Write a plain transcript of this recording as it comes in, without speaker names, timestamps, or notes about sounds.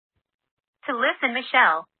To listen,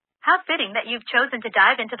 Michelle. How fitting that you've chosen to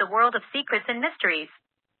dive into the world of secrets and mysteries.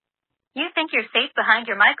 You think you're safe behind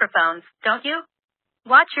your microphones, don't you?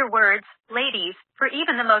 Watch your words, ladies, for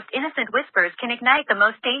even the most innocent whispers can ignite the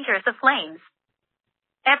most dangerous of flames.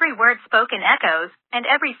 Every word spoken echoes, and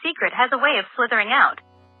every secret has a way of slithering out.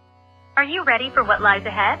 Are you ready for what lies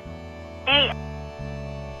ahead?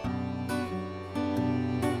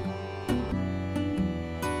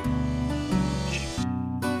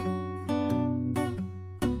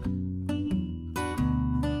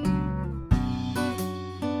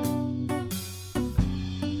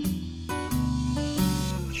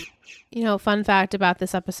 Fun fact about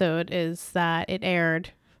this episode is that it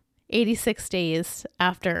aired 86 days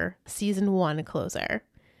after season 1 closer.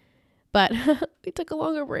 But we took a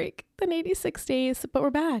longer break than 86 days, but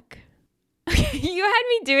we're back. You had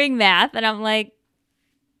me doing math, and I'm like...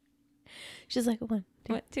 She's like, 1,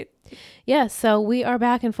 2. 1, 2. Yeah, so we are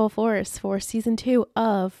back in full force for season 2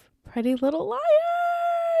 of Pretty Little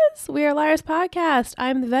Liars. We are Liars Podcast.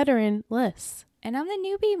 I'm the veteran, Liz. And I'm the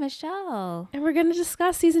newbie, Michelle. And we're going to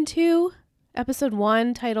discuss season 2, episode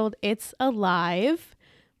 1, titled It's Alive,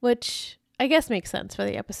 which I guess makes sense for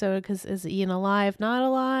the episode because is Ian alive, not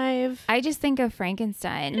alive? I just think of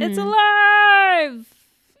Frankenstein. It's alive!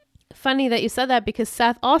 Funny that you said that because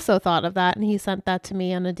Seth also thought of that and he sent that to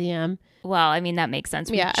me on a DM. Well, I mean, that makes sense.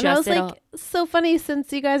 Yeah, and I was like, so funny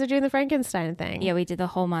since you guys are doing the Frankenstein thing. Yeah, we did the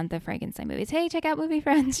whole month of Frankenstein movies. Hey, check out Movie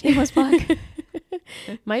Friends. Shameless plug.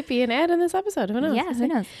 Might be an ad in this episode. Who knows? Yeah, who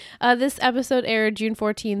knows? This episode aired June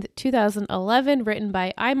 14th, 2011, written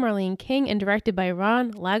by I. Marlene King and directed by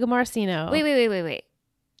Ron Lagomarsino. Wait.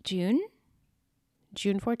 June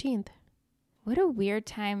 14th. What a weird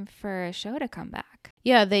time for a show to come back.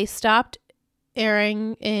 Yeah, they stopped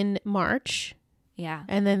airing in March. Yeah.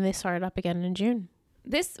 And then they started up again in June.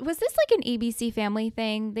 Was this like an ABC Family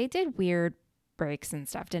thing? They did weird breaks and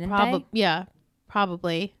stuff, didn't they? Yeah,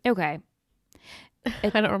 probably. Okay.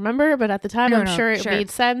 I don't remember, but at the time, I'm sure it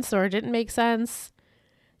made sense or didn't make sense.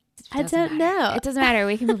 I don't know. It doesn't matter.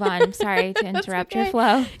 We can move on. I'm sorry to interrupt your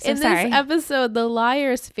flow. In this episode, the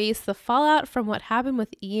liars face the fallout from what happened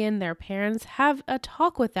with Ian. Their parents have a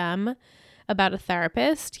talk with them about a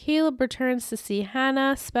therapist. Caleb returns to see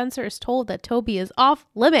Hannah. Spencer is told that Toby is off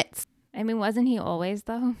limits. I mean, wasn't he always,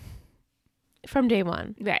 though? From day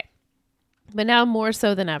one. Right. But now more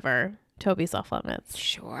so than ever, Toby's off limits.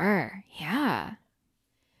 Sure. Yeah.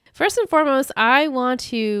 First and foremost, I want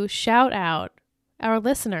to shout out our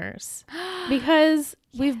listeners because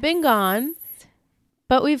we've been gone,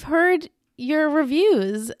 but we've heard your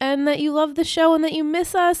reviews and that you love the show and that you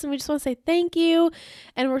miss us. And we just want to say thank you.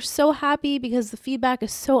 And we're so happy because the feedback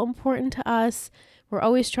is so important to us. We're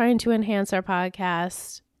always trying to enhance our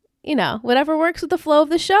podcast, whatever works with the flow of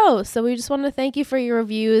the show. So we just want to thank you for your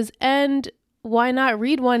reviews, and why not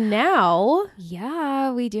read one now?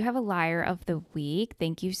 Yeah, we do have a liar of the week.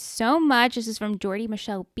 Thank you so much. This is from Jordy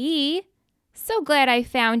Michelle B. So glad I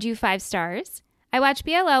found you, 5 stars. I watched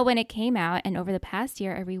BLL when it came out, and over the past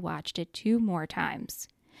year, I rewatched it 2 more times.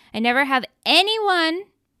 I never have anyone,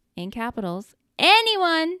 in capitals,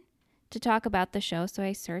 anyone, to talk about the show, so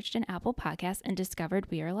I searched an Apple Podcast and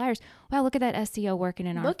discovered We Are Liars. Wow, look at that SEO working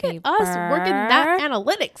in our favor. Look at us working that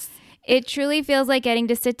analytics. It truly feels like getting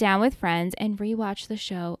to sit down with friends and rewatch the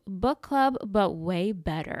show. Book club, but way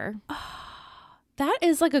better. That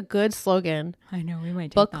is like a good slogan. I know, we might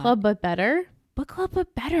do Book club, but better. Book club,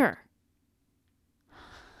 but better.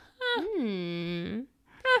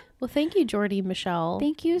 Well, thank you, Jordy Michelle.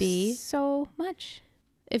 Thank you B. so much.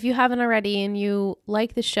 If you haven't already and you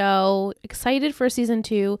like the show, excited for season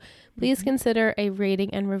 2, please consider a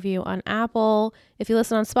rating and review on Apple. If you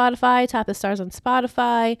listen on Spotify, tap the stars on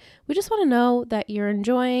Spotify. We just want to know that you're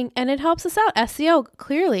enjoying, and it helps us out. SEO,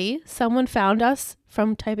 clearly, someone found us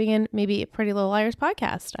from typing in maybe Pretty Little Liars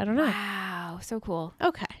podcast. I don't know. Wow, so cool.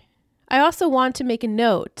 Okay. I also want to make a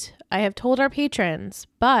note. I have told our patrons,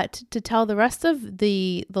 but to tell the rest of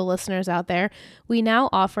the listeners out there, we now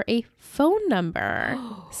offer a phone number.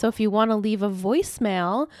 So if you want to leave a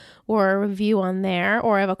voicemail or a review on there,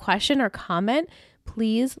 or have a question or comment,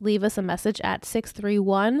 please leave us a message at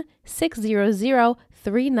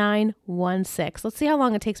 631-600-3916. Let's see how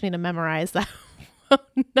long it takes me to memorize that.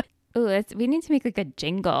 Ooh, we need to make like a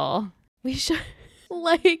jingle. We should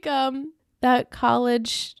like that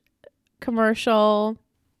college commercial.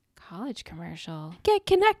 Get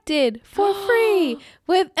connected for free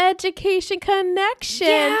with Education Connection.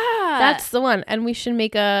 Yeah, that's the one. And we should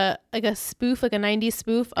make a spoof, like a 90s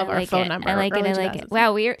spoof of our phone number. I like it.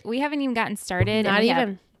 Wow, we haven't even gotten started. Not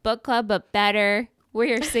even. Book club, but better.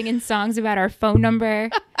 We are singing songs about our phone number.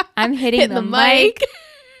 I'm hitting the mic.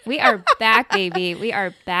 We are back, baby. We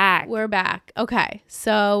are back. We're back. Okay.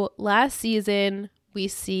 So last season, we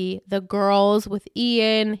see the girls with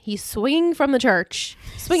Ian. He's swinging from the church.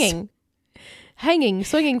 Swinging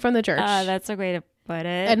from the church. That's a way to put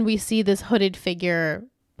it. And we see this hooded figure,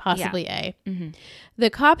 possibly A. Mm-hmm. The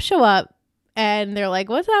cops show up and they're like,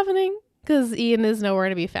 what's happening? Because Ian is nowhere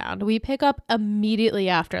to be found. We pick up immediately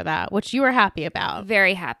after that, which you were happy about.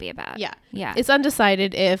 Very happy about. Yeah. Yeah. It's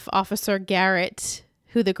undecided if Officer Garrett,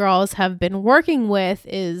 who the girls have been working with,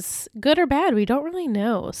 is good or bad. We don't really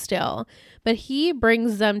know still. But he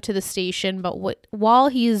brings them to the station. But while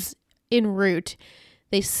he's en route,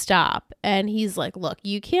 they stop. And he's like, look,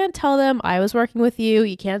 you can't tell them I was working with you.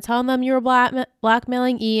 You can't tell them you were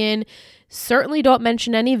blackmailing Ian. Certainly don't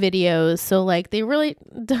mention any videos. So like they really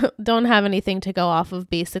don't have anything to go off of,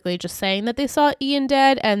 basically just saying that they saw Ian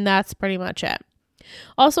dead. And that's pretty much it.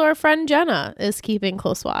 Also, our friend Jenna is keeping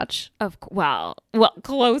close watch. Well,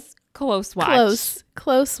 close watch.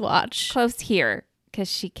 Close watch. Close here, because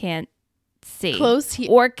she can't see. Close here.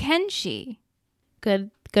 Or can she?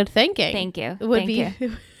 Good thinking. Thank you. It would Thank be.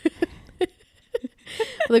 you.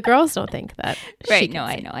 The girls don't think that. Right. No,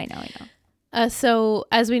 I know. So,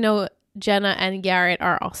 as we know, Jenna and Garrett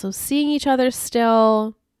are also seeing each other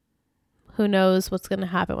still. Who knows what's going to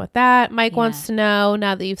happen with that? Mike wants to know,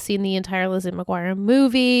 now that you've seen the entire Lizzie McGuire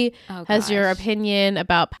movie, has your opinion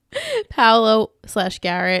about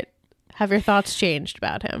Paolo/Garrett, have your thoughts changed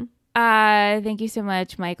about him? Thank you so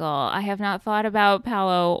much, Michael. I have not thought about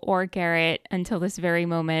Paolo or Garrett until this very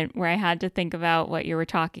moment where I had to think about what you were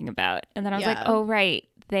talking about. And then I was like, oh, right.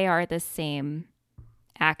 They are the same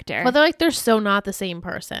actor. Well, they're so not the same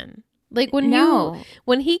person. Like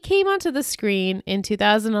when he came onto the screen in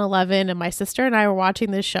 2011 and my sister and I were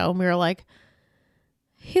watching this show and we were like,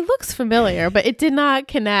 he looks familiar, but it did not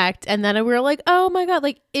connect. And then we were like, oh my God,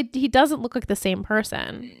 like he doesn't look like the same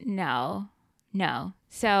person. No.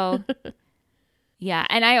 So yeah.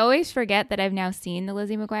 And I always forget that I've now seen the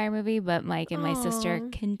Lizzie McGuire movie, but Mike and my sister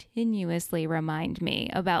continuously remind me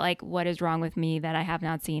about like what is wrong with me that I have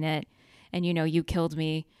not seen it. And you killed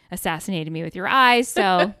me, assassinated me with your eyes.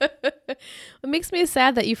 So it makes me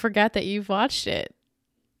sad that you forgot that you've watched it.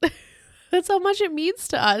 That's how much it means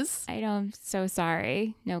to us. I know. I'm so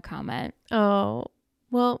sorry. No comment. Oh,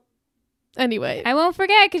 well, anyway. I won't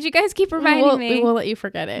forget because you guys keep reminding me. We won't let you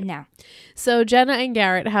forget it. No. So Jenna and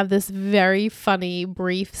Garrett have this very funny,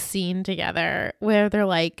 brief scene together where they're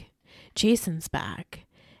like, Jason's back.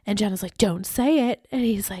 And Jenna's like, don't say it. And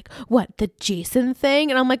he's like, what, the Jason thing?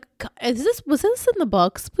 And I'm like, was this in the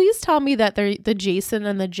books? Please tell me that the Jason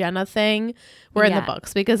and the Jenna thing were in the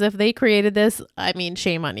books. Because if they created this, I mean,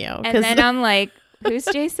 shame on you. And then I'm like, who's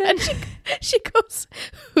Jason? And she goes,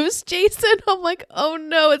 who's Jason? I'm like, oh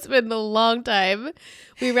no, it's been a long time.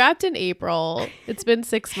 We wrapped in April. It's been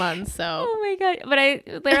 6 months, so. Oh my God.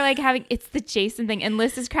 But they're like it's the Jason thing. And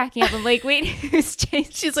Liz is cracking up. I'm like, wait, who's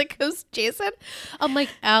Jason? She's like, who's Jason? I'm like,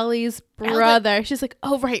 Allie's brother. She's like,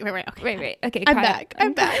 oh, right. Okay. Right. Okay.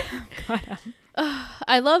 I'm back.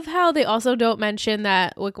 I love how they also don't mention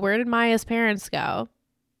that, like, where did Maya's parents go?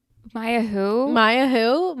 Maya who?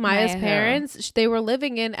 Maya's parents. They were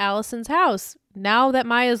living in Allison's house. Now that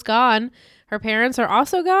Maya's gone, her parents are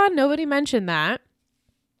also gone. Nobody mentioned that.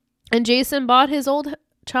 And Jason bought his old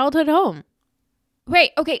childhood home.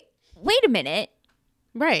 Right. Okay. Wait a minute.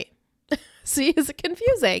 Right. See, is it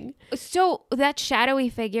confusing? So that shadowy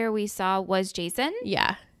figure we saw was Jason?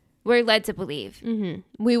 Yeah. We're led to believe.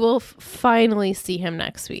 Mm-hmm. We will finally see him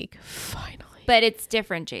next week. Finally. But it's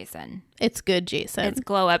different Jason. It's good Jason. It's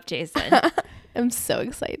glow up Jason. I'm so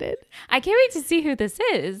excited. I can't wait to see who this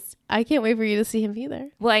is. I can't wait for you to see him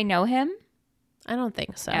either. Will I know him? I don't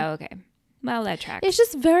think so. Oh, okay. Well, that tracks. He's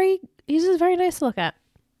just very nice to look at.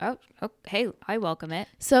 Oh, hey, I welcome it.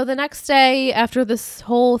 So the next day after this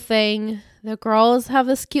whole thing, the girls have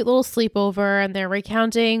this cute little sleepover and they're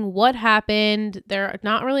recounting what happened. They're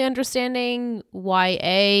not really understanding why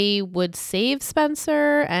A would save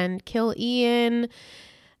Spencer and kill Ian.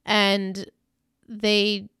 And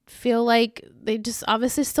they feel like they just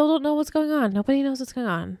obviously still don't know what's going on. Nobody knows what's going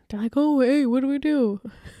on. They're like, oh, hey, what do we do?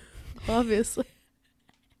 Obviously.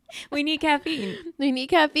 We need caffeine. We need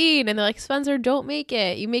caffeine. And they're like, Spencer, don't make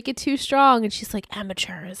it. You make it too strong. And she's like,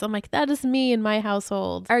 amateurs. I'm like, that is me in my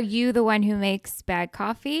household. Are you the one who makes bad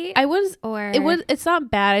coffee? It's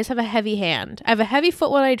not bad. I just have a heavy hand. I have a heavy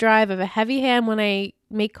foot when I drive. I have a heavy hand when I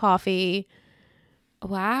make coffee.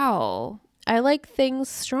 Wow. I like things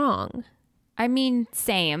strong. I mean,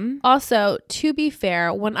 same. Also, to be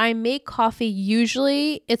fair, when I make coffee,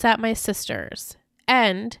 usually it's at my sister's.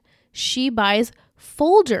 And she buys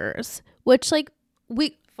Folgers, which like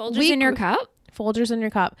Folgers in your cup? Folgers in your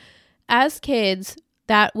cup. As kids,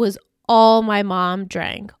 that was all my mom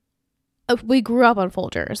drank. We grew up on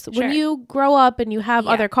Folgers. Sure. When you grow up and you have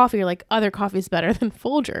Yeah. other coffee, you're like, other coffee's better than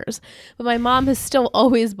Folgers. But my mom has still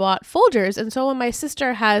always bought Folgers. And so when my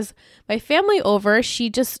sister has my family over, she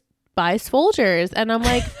just buys Folgers. And I'm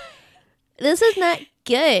like, this is not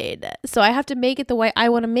good. So I have to make it the way I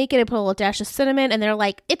want to make it. I put a little dash of cinnamon. And they're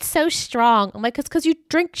like, it's so strong. I'm like, it's because you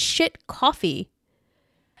drink shit coffee.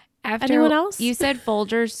 After Anyone else? You said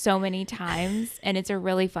Folgers so many times, and it's a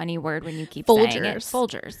really funny word when you keep saying it.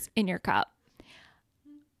 Folgers. Folgers in your cup.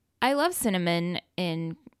 I love cinnamon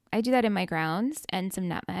I do that in my grounds and some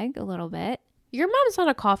nutmeg a little bit. Your mom's not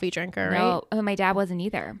a coffee drinker, right? No, my dad wasn't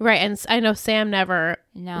either. Right. And I know Sam never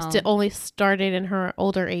No. only started in her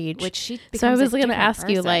older age. Which she So I becomes a was going to different ask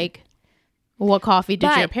you, person. like, what coffee did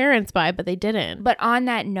But- your parents buy? But they didn't. But on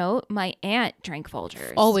that note, my aunt drank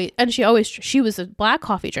Folgers. Always. And she was a black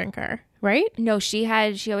coffee drinker, right? No, she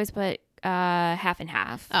always put half and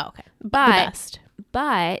half. Oh, okay. But- the best.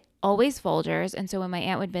 But always Folgers. And so when my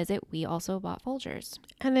aunt would visit, we also bought Folgers.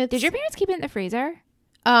 And it's Did your parents keep it in the freezer?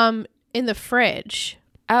 in the fridge.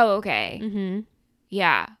 Oh, okay. Mm-hmm.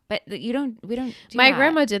 Yeah. But we don't do My that.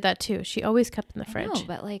 grandma did that too. She always kept in the I fridge. know,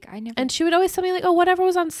 but like I never. And she would always tell me, like, oh, whatever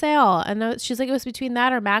was on sale. And she's like, it was between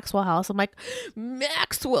that or Maxwell House. I'm like,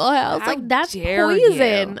 Maxwell House? How Like, that's dare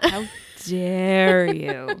poison. you. How dare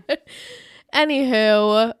you?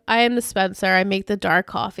 Anywho, I am the Spencer. I make the dark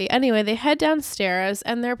coffee. Anyway, they head downstairs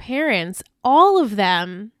and their parents, all of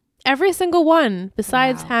them, every single one,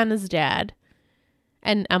 besides Wow. Hannah's dad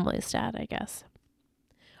and Emily's dad, I guess,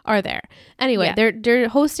 are there. Anyway, Yeah. they're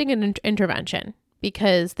hosting an intervention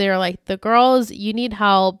because they're like, the girls, you need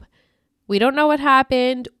help. We don't know what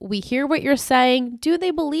happened. We hear what you're saying. Do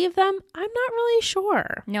they believe them? I'm not really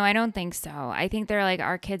sure. No, I don't think so. I think they're like,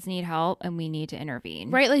 our kids need help and we need to intervene.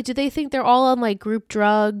 Right? Like, do they think they're all on like group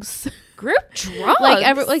drugs? Group drugs.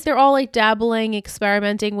 Like they're all like dabbling,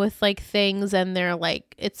 experimenting with like things, and they're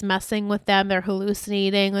like, it's messing with them. They're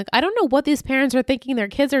hallucinating. Like, I don't know what these parents are thinking their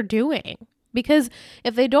kids are doing, because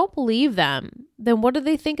if they don't believe them, then what do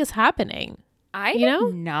they think is happening? I you know?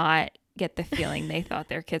 did not get the feeling they thought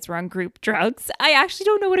their kids were on group drugs. I actually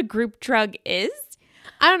don't know what a group drug is.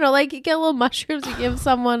 I don't know. Like, you get little mushrooms, you give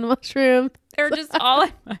someone mushrooms. They're just all.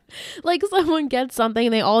 Like, someone gets something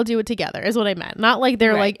and they all do it together is what I meant. Not like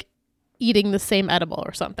they're Right. like eating the same edible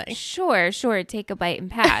or something. Sure. Take a bite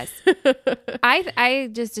and pass. I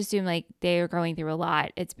just assume like they are going through a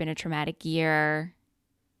lot. It's been a traumatic year.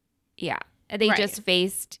 Yeah. They Right. just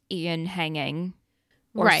faced Ian hanging.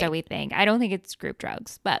 Or Right. so we think. I don't think it's group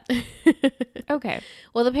drugs, but okay.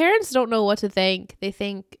 Well, the parents don't know what to think. They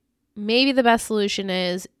think maybe the best solution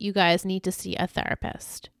is you guys need to see a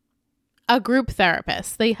therapist. A group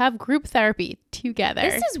therapist. They have group therapy together.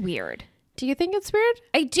 This is weird. Do you think it's weird?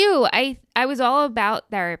 I do. I was all about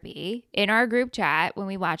therapy. In our group chat when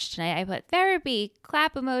we watched tonight, I put therapy,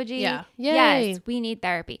 clap emoji. Yeah. Yay. Yes, we need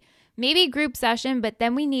therapy. Maybe group session, but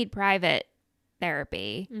then we need private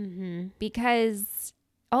therapy Mm-hmm. because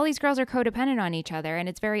all these girls are codependent on each other and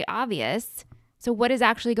it's very obvious. So what is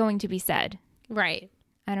actually going to be said? Right.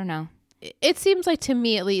 I don't know. It seems like, to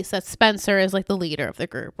me at least, that Spencer is like the leader of the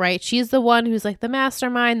group, right? She's the one who's like the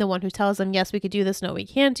mastermind, the one who tells them, yes, we could do this. No, we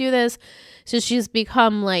can't do this. So she's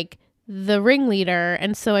become like the ringleader.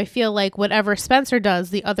 And so I feel like whatever Spencer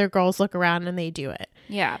does, the other girls look around and they do it.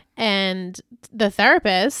 Yeah. And the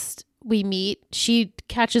therapist we meet, she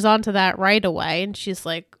catches on to that right away. And she's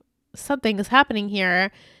like, something is happening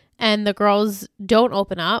here. And the girls don't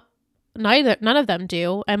open up. None of them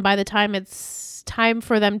do. And by the time it's time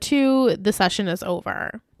for them to, the session is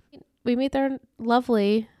over. We meet their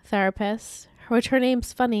lovely therapist, which her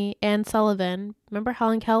name's funny, Anne Sullivan. Remember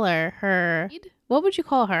Helen Keller? What would you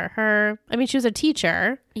call her? She was a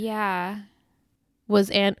teacher. Yeah. Was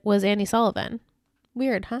Annie Sullivan.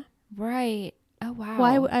 Weird, huh? Right. Oh,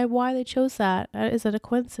 wow. Why they chose that? Is it a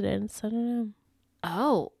coincidence? I don't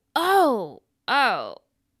know. Oh.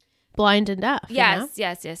 Blind and deaf. you know?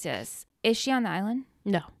 Yes. Is she on the island?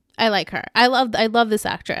 No. I like her. I love this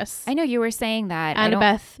actress. I know you were saying that. I don't-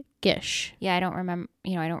 Annabeth Gish. Yeah, I don't remember.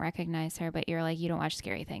 I don't recognize her, but you're like, you don't watch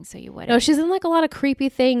scary things, so you wouldn't. No, she's in like a lot of creepy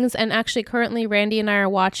things. And actually, currently, Randy and I are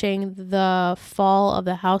watching The Fall of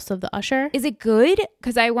the House of the Usher. Is it good?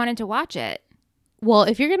 Because I wanted to watch it. Well,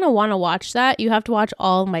 if you're going to want to watch that, you have to watch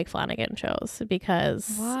all Mike Flanagan shows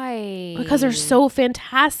because Why? Because they're so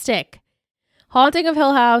fantastic. Haunting of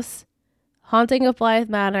Hill House, Haunting of Blythe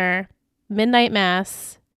Manor, Midnight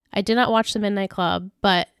Mass. I did not watch The Midnight Club,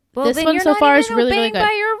 but this then one you're so not far even is really, really obeying good.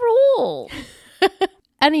 by your rule.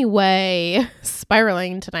 Anyway,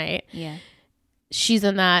 spiraling tonight. Yeah. she's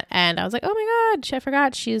in that, and I was like, oh my God, I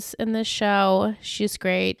forgot she's in this show. She's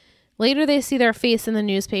great. Later, they see their face in the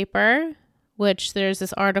newspaper, which there's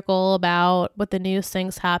this article about what the news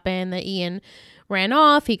thinks happened, that Ian ran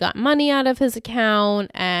off. He got money out of his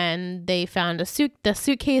account, and they found the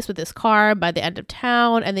suitcase with his car by the end of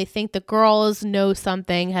town, and they think the girls know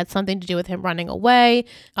something, had something to do with him running away.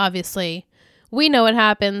 Obviously, we know what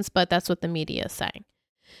happens, but that's what the media is saying.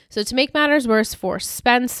 So to make matters worse for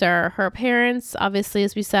Spencer, her parents, obviously,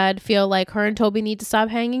 as we said, feel like her and Toby need to stop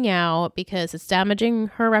hanging out because it's damaging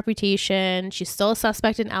her reputation. She's still a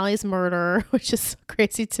suspect in Allie's murder, which is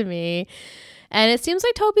crazy to me. And it seems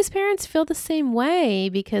like Toby's parents feel the same way,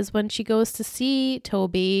 because when she goes to see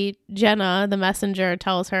Toby, Jenna, the messenger,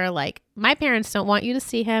 tells her, like, my parents don't want you to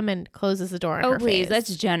see him, and closes the door in her please, face.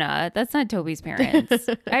 that's Jenna. That's not Toby's parents.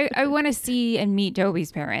 I want to see and meet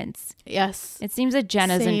Toby's parents. Yes. It seems that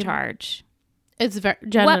Jenna's in Same. charge. It's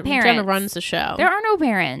Jenna. What parents? Jenna runs the show. There are no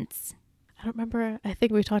parents. I don't remember. I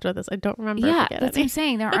think we talked about this. I don't remember. Yeah, if we get that's any. what I'm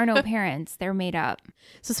saying. There are no parents. They're made up.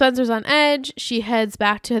 So Spencer's on edge. She heads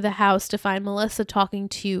back to the house to find Melissa talking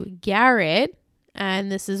to Garrett.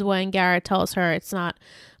 And this is when Garrett tells her it's not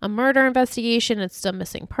a murder investigation. It's a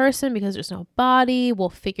missing person because there's no body. We'll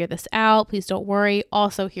figure this out. Please don't worry.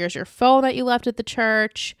 Also, here's your phone that you left at the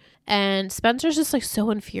church. And Spencer's just like so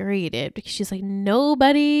infuriated because she's like,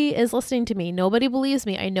 nobody is listening to me. Nobody believes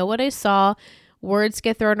me. I know what I saw. Words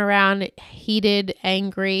get thrown around, heated,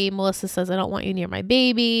 angry. Melissa says, I don't want you near my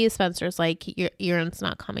baby. Spencer's like, Aaron's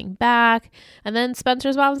not coming back. And then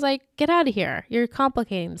Spencer's mom's like, get out of here. You're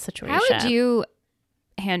complicating the situation. How would you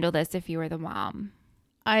handle this if you were the mom?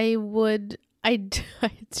 I would. I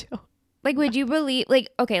don't. Like, would you believe, like,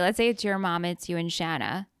 okay, let's say it's your mom, it's you and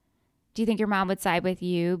Shanna. Do you think your mom would side with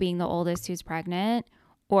you being the oldest who's pregnant,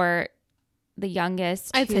 or the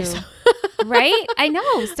youngest? I'd say so. Right? I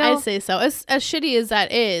know. So I'd say so. As shitty as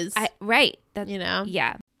that is, right. you know,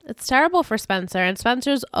 Yeah. it's terrible for Spencer. And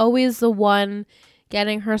Spencer's always the one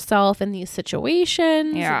getting herself in these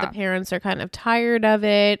situations. Yeah. The parents are kind of tired of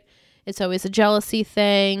it. It's always a jealousy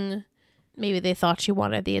thing. Maybe they thought she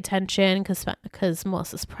wanted the attention because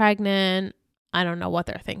Melissa's pregnant. I don't know what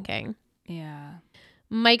they're thinking. Yeah.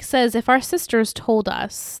 Mike says, if our sisters told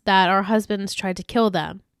us that our husbands tried to kill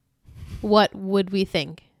them, what would we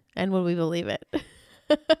think? And would we believe it?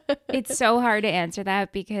 It's so hard to answer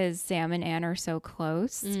that because Sam and Ann are so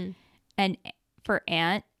close. And for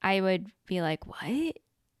Aunt, I would be like, what?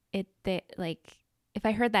 Like, if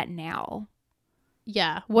I heard that now.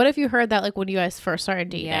 Yeah. What if you heard that like when you guys first started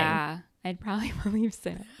dating? Yeah. I'd probably believe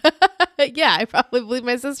Sam. Yeah, I probably believe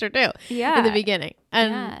my sister too. Yeah. In the beginning.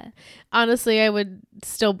 And honestly, I would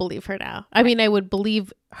still believe her now. I mean, I would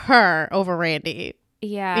believe her over Randy.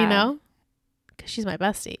 Yeah. You know? Because she's my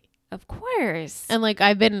bestie. Of course. And like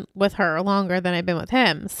I've been with her longer than I've been with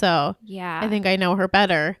him. So yeah. I think I know her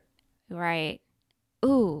better. Right.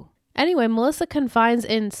 Ooh. Anyway, Melissa confides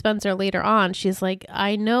in Spencer later on. She's like,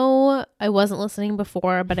 I know I wasn't listening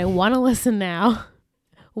before, but I want to listen now.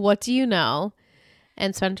 What do you know?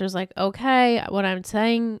 And Spencer's like, okay, what I'm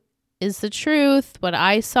saying is the truth, what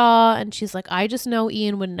I saw. And she's like, I just know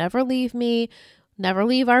Ian would never leave me, never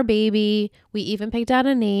leave our baby. We even picked out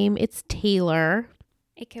a name. It's Taylor.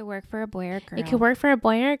 It could work for a boy or girl. It could work for a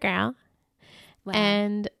boy or a girl. Wow.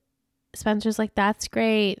 And Spencer's like, that's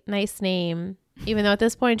great. Nice name. Even though at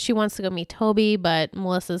this point she wants to go meet Toby, but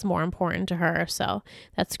Melissa's more important to her. So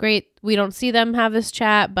that's great. We don't see them have this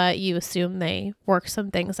chat, but you assume they work some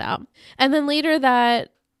things out. And then later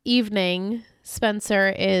that evening,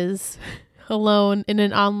 Spencer is alone in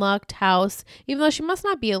an unlocked house, even though she must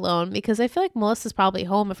not be alone because I feel like Melissa's probably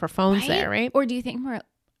home if her phone's there, right? Or do you think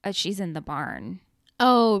she's in the barn?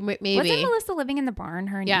 Oh, maybe. Wasn't Melissa living in the barn,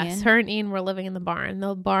 her and Ian? Yes, her and Ian were living in the barn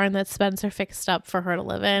that Spencer fixed up for her to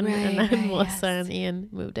live in. And then Melissa and Ian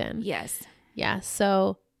moved in. Yes. Yeah,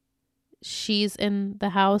 so she's in the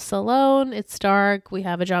house alone. It's dark. We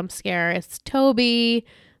have a jump scare. It's Toby.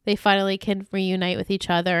 They finally can reunite with each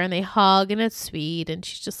other and they hug and it's sweet. And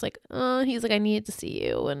she's just like, oh, he's like, I needed to see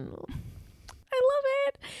you. And I love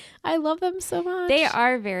it. I love them so much. They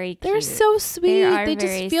are very cute. They're so sweet. They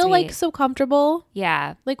just feel like so comfortable.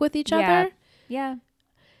 Yeah. Like with each other. Yeah.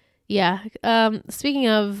 Yeah. Speaking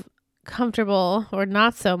of comfortable or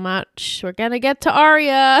not so much, we're gonna get to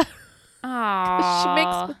Arya. Aww. She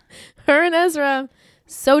makes her and Ezra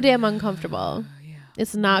so damn uncomfortable.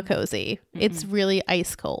 It's not cozy. It's really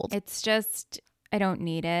ice cold. It's just, I don't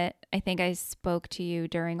need it. I think I spoke to you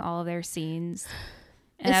during all of their scenes.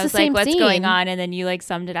 And It's I was the like, same what's scene. going on? And then you like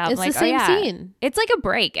summed it up. It's I'm like, the same oh, yeah. scene. It's like a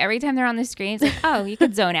break. Every time they're on the screen, it's like, oh, you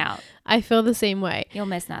could zone out. I feel the same way. You'll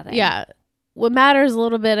miss nothing. Yeah. what matters a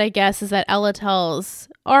little bit, I guess, is that Ella tells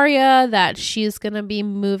Arya that she's going to be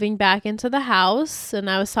moving back into the house. And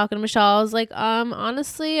I was talking to Michelle. I was like,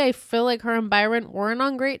 honestly, I feel like her and Byron weren't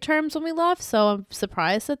on great terms when we left. So I'm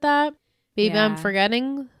surprised at that. Maybe I'm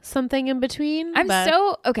forgetting something in between.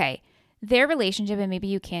 Okay. Their relationship, and maybe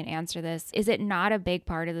you can't answer this, is it not a big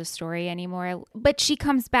part of the story anymore? But she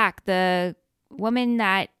comes back, the woman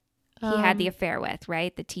that he had the affair with,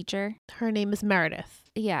 right? The teacher? Her name is Meredith.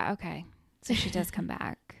 Yeah, okay. So she does come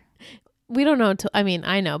back. We don't know until,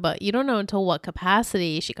 I know, but you don't know until what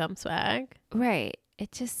capacity she comes back. Right.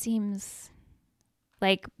 It just seems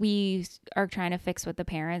like we are trying to fix with the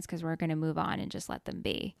parents because we're going to move on and just let them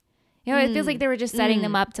be. You know, it feels like they were just setting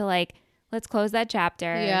them up to like, let's close that chapter.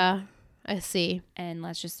 Yeah, I see. And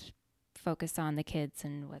let's just focus on the kids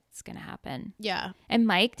and what's going to happen. Yeah. And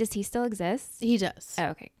Mike, does he still exist? He does. Oh,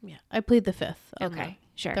 okay. Yeah. I plead the fifth. Okay.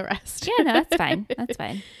 Sure. The rest. Yeah, no, that's fine. That's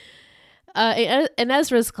fine. In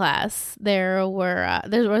Ezra's class, there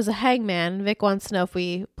was a hangman. Vic wants to know if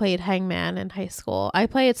we played hangman in high school. I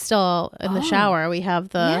play it still in the shower. We have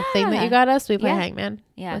the thing that you got us. We play hangman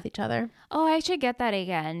with each other. Oh, I should get that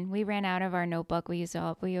again. We ran out of our notebook. We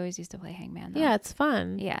always used to play hangman, though. Yeah, it's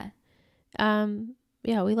fun. Yeah.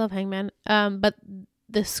 Yeah, we love hangman. But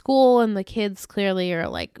the school and the kids clearly are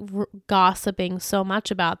like gossiping so much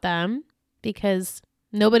about them because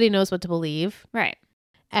nobody knows what to believe. Right.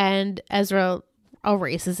 And Ezra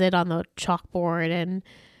erases it on the chalkboard, and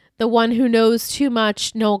the one who knows too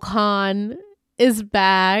much, Noel Khan, is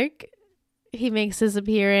back. He makes his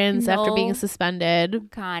appearance after being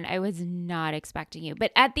suspended. Khan, I was not expecting you.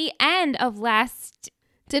 But at the end of last...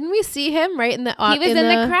 Didn't we see him right in the He was in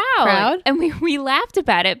the crowd. And we laughed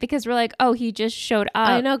about it because we're like, oh, he just showed up.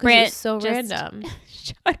 I know, because it's so random.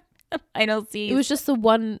 I don't see. It was just the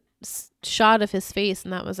one shot of his face,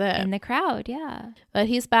 and that was it. In the crowd, yeah. But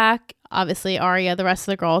he's back. Obviously, Arya, the rest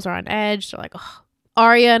of the girls are on edge. They're like, oh.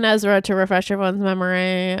 Arya and Ezra, to refresh everyone's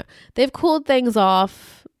memory, they've cooled things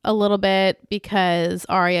off a little bit because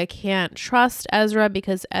Arya can't trust Ezra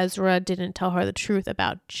because Ezra didn't tell her the truth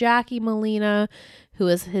about Jackie Molina, who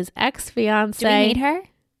is his ex-fiance. Did we meet her?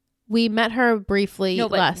 We met her briefly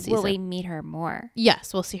last season. Will we meet her more?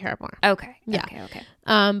 Yes, we'll see her more. Okay. Yeah. Okay.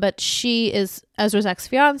 But she is Ezra's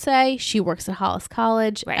ex-fiance. She works at Hollis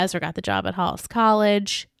College. Right. Ezra got the job at Hollis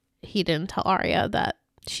College. He didn't tell Arya that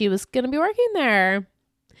she was going to be working there.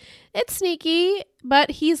 It's sneaky, but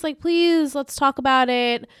he's like, please, let's talk about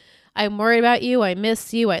it. I'm worried about you. I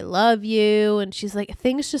miss you. I love you. And she's like,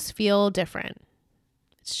 things just feel different.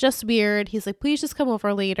 It's just weird. He's like, please just come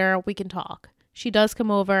over later. We can talk. She does come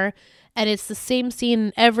over, and it's the same scene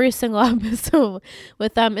in every single episode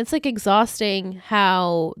with them. It's like exhausting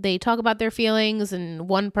how they talk about their feelings, and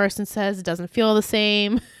one person says it doesn't feel the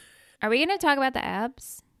same. Are we going to talk about the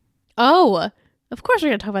abs? Oh, of course we're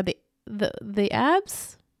going to talk about the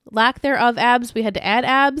abs. Lack thereof abs. We had to add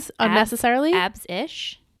abs unnecessarily.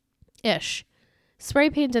 Abs-ish? Ish. Spray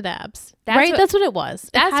painted abs. That's what it was.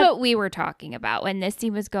 That's what we were talking about when this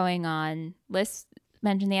scene was going on. Liz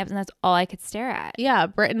mentioned the abs, and that's all I could stare at. Yeah,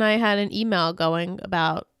 Britt and I had an email going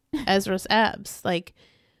about Ezra's abs. Like,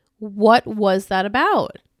 what was that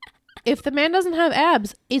about? If the man doesn't have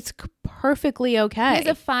abs, it's perfectly okay. He has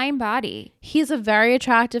a fine body. He's a very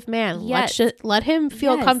attractive man. Yes. Let him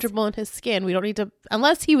feel comfortable in his skin. We don't need to,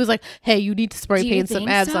 unless he was like, hey, you need to spray paint some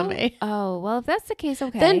abs on me. Oh, well, if that's the case,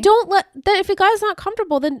 okay. Then if a guy's not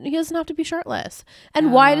comfortable, then he doesn't have to be shirtless.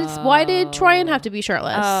 And why did Troian have to be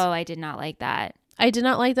shirtless? Oh, I did not like that. I did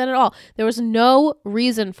not like that at all. There was no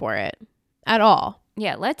reason for it at all.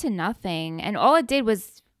 Yeah, it led to nothing. And all it did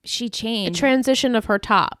was she changed. A transition of her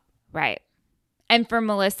top. Right. And for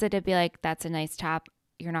Melissa to be like, that's a nice top.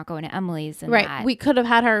 You're not going to Emily's. And right. That. We could have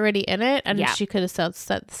had her already in it, and she could have said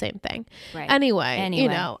the same thing. Right. Anyway, you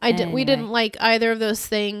know, we didn't like either of those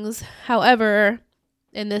things. However,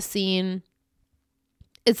 in this scene,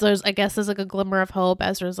 there's like a glimmer of hope.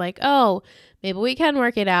 Ezra's like, oh, maybe we can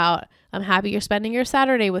work it out. I'm happy you're spending your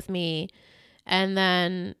Saturday with me. And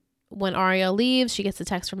then when Arya leaves, she gets a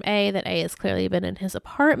text from A that A has clearly been in his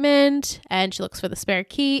apartment, and she looks for the spare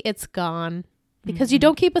key. It's gone. Because you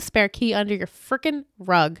don't keep a spare key under your freaking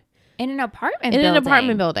rug. In an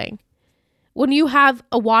apartment building. When you have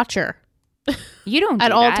a watcher. You don't do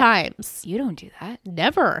at all times. You don't do that.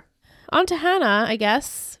 Never. On to Hannah, I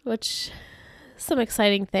guess, which some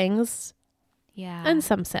exciting things. Yeah. And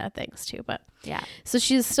some sad things too, but yeah. So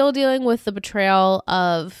she's still dealing with the betrayal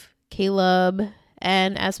of Caleb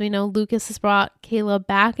And as we know, Lucas has brought Caleb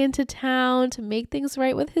back into town to make things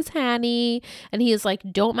right with his Hanny. And he is like,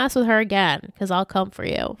 don't mess with her again because I'll come for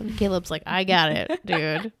you. And Caleb's like, I got it,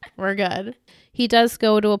 dude. We're good. He does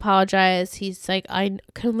go to apologize. He's like, let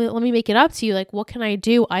me make it up to you. Like, what can I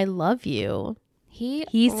do? I love you. He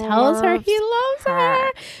tells her he loves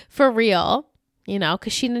her. For real. You know,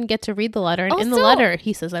 because she didn't get to read the letter. And in the Also, letter,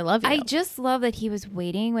 he says, I love you. I just love that he was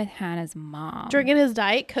waiting with Hannah's mom. Drinking his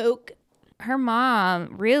Diet Coke. Her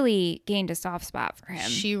mom really gained a soft spot for him.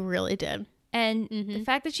 She really did. And the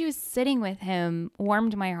fact that she was sitting with him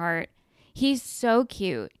warmed my heart. He's so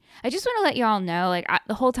cute. I just want to let y'all know, like,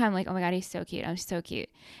 the whole time, like, oh my God, he's so cute. I'm so cute.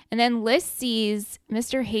 And then Liz sees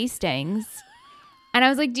Mr. Hastings. And I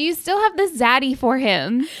was like, do you still have the zaddy for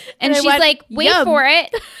him? And she's like, wait Yum. for it.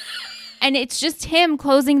 And it's just him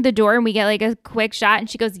closing the door and we get like a quick shot and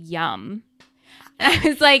she goes, yum. And I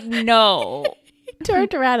was like, no.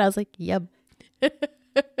 Turned around. I was like, yep.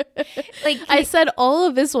 Like I said all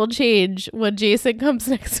of this will change when Jason comes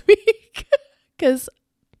next week because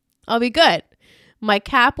I'll be good. My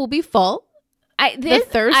cap will be full. The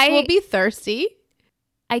thirst will be thirsty.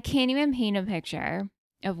 I can't even paint a picture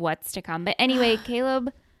of what's to come. But anyway,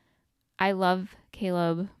 Caleb, I love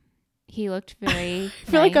Caleb. He looked very I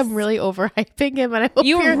feel like I'm really overhyping him, and I hope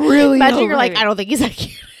You're you're really imagine you're like, overhyping. I don't think he's that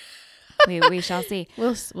cute. we shall see.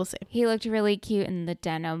 We'll see. He looked really cute in the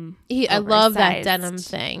denim. I love that oversized denim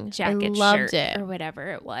thing. jacket, I loved shirt, it. or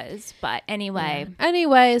whatever it was. But anyway,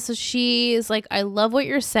 Anyway, so she is like, I love what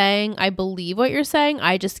you're saying. I believe what you're saying.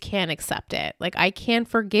 I just can't accept it. Like, I can't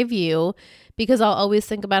forgive you because I'll always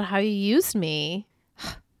think about how you used me.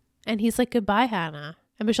 And he's like, goodbye, Hannah.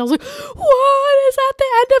 And Michelle's like, what? Is that the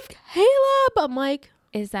end of Caleb? I'm like,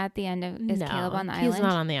 is that the end of? Is no, Caleb on the island? He's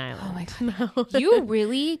not on the island. Oh my God. No. You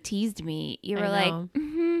really teased me. You were like,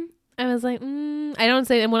 I was like, I don't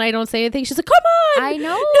say, and when I don't say anything, she's like, come on. I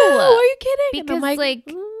know. No, are you kidding? Because and I'm like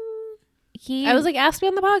I was like, ask me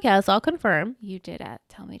on the podcast. I'll confirm. you did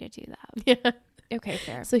tell me to do that. Yeah. Okay,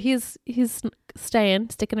 fair. So he's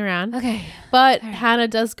sticking around. Okay. But Hannah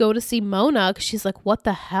does go to see Mona because she's like, what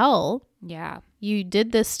the hell? Yeah. You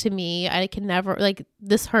did this to me. I can never, like,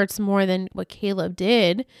 this hurts more than what Caleb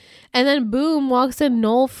did. And then boom, walks in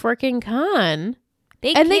Noel freaking Khan.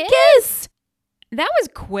 They kiss. That was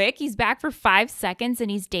quick. He's back for 5 seconds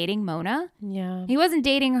and he's dating Mona. Yeah. He wasn't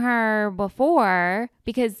dating her before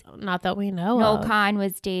because Not that we know Noel of. Khan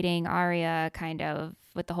was dating Arya kind of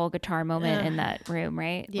with the whole guitar moment in that room,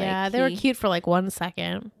 right? Yeah, Like, they were cute for like 1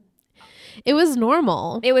 second. It was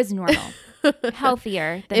normal. It was normal.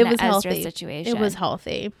 Healthier than It the was Ezra healthy. situation. It was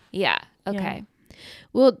healthy. Yeah. Okay.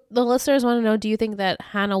 Well, the listeners want to know, do you think that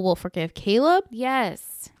Hannah will forgive Caleb?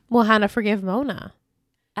 Yes. Will Hannah forgive Mona?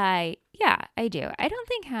 Yeah, I do. I don't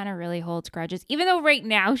think Hannah really holds grudges, even though right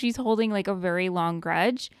now she's holding like a very long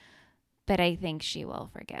grudge, but I think she will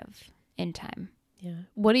forgive in time. Yeah.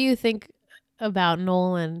 What do you think about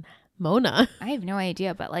Noel and Mona? I have no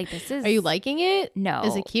idea, but like this is... Are you liking it? No.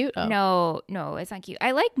 Is it cute? Oh. No, it's not cute.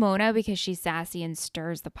 I like Mona because she's sassy and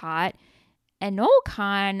stirs the pot. And Noel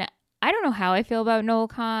Khan, I don't know how I feel about Noel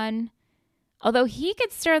Khan. Although he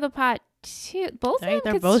could stir the pot too. Both of them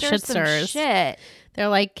They're could both stir shit some stirrers. shit. They're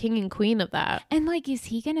like king and queen of that. And like, is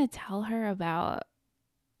he going to tell her about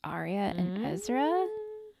Arya and Ezra?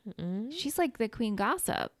 She's like the queen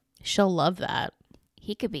gossip. She'll love that.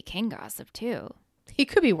 He could be king gossip too. He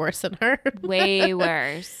could be worse than her. Way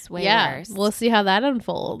worse. Way worse. We'll see how that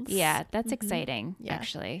unfolds. Yeah, that's exciting, Yeah.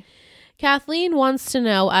 actually. Kathleen wants to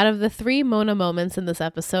know, out of the 3 Mona moments in this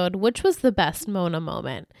episode, which was the best Mona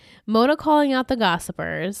moment? Mona calling out the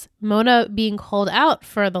gossipers, Mona being called out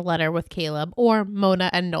for the letter with Caleb, or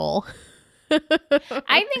Mona and Noel?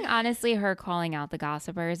 I think honestly her calling out the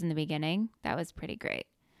gossipers in the beginning, that was pretty great.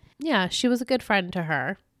 Yeah, she was a good friend to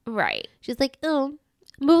her. Right. She's like, oh,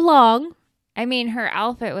 move along. I mean, her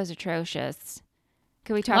outfit was atrocious.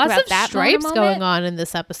 Could we talk Lots about of that stripes moment? going on in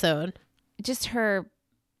this episode. Just her,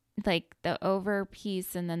 like the over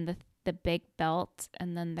piece and then the big belt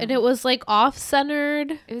and then And it was like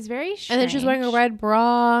off-centered. it was very strange. And then she's wearing a red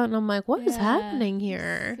bra. And I'm like, what is Yeah, happening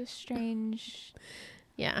here? So strange.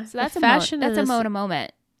 Yeah. So that's the a fashion that's in a this- Mona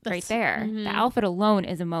moment right that's- there. mhm. The outfit alone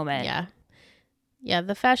is a moment. Yeah. Yeah,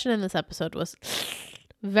 the fashion in this episode was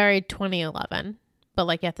very 2011, but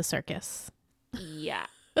like at the circus. Yeah.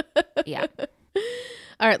 Yeah.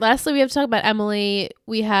 All right, lastly, we have to talk about Emily.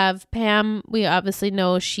 We have Pam. We obviously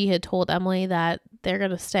know she had told Emily that they're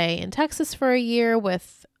going to stay in Texas for a year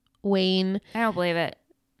with Wayne. I don't believe it.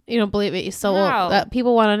 You don't believe it? You still No.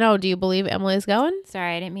 people want to know. Do you believe Emily's going?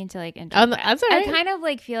 Sorry, I didn't mean to like interrupt. That's all right. I kind of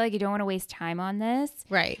like feel like you don't want to waste time on this.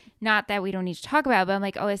 Right. Not that we don't need to talk about it, but I'm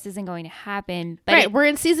like, oh, this isn't going to happen. But Right. We're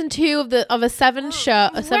in season 2 of a 7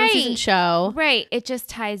 season show. Right. It just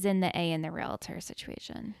ties in the A and the realtor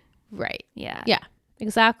situation. Right. Yeah. Yeah.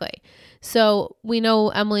 Exactly. So we know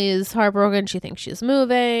Emily is heartbroken. She thinks she's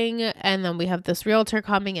moving. And then we have this realtor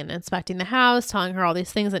coming and inspecting the house, telling her all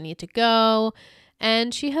these things that need to go.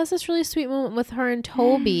 And she has this really sweet moment with her and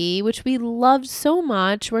Toby, which we loved so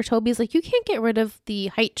much, where Toby's like, you can't get rid of the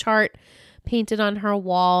height chart painted on her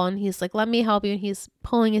wall. And he's like, let me help you. And he's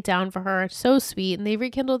pulling it down for her. It's so sweet. And they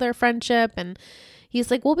rekindle their friendship. And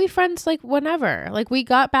he's like, we'll be friends like whenever. Like, we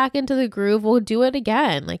got back into the groove. We'll do it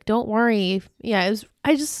again. Like, don't worry. Yeah,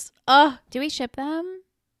 Do we ship them?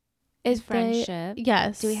 Is friendship?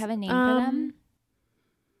 Yes. Do we have a name for them?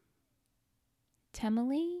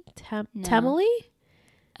 Temily? No. Temily?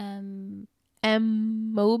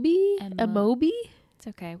 Moby? Moby? It's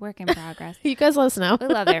okay. Work in progress. You guys let us know. We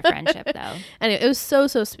love their friendship, though. Anyway, it was so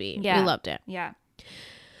sweet. Yeah. We loved it. Yeah.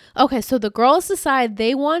 Okay, so the girls decide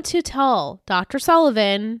they want to tell Dr.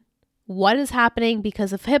 Sullivan what is happening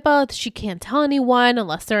because of HIPAA. She can't tell anyone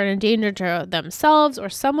unless they're in danger to themselves or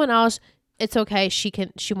someone else. It's okay. She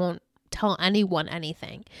won't tell anyone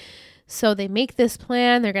anything. So they make this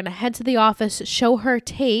plan. They're going to head to the office, show her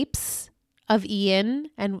tapes of Ian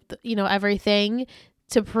and, everything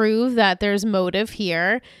to prove that there's motive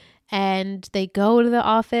here. And they go to the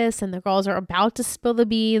office and the girls are about to spill the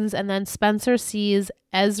beans. And then Spencer sees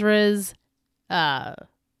Ezra's, what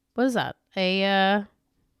is that?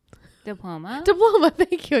 Diploma.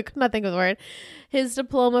 Thank you. I could not think of the word. His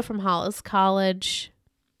diploma from Hollis College.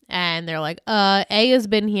 And they're like, A has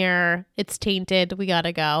been here. It's tainted. We got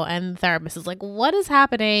to go. And the therapist is like, what is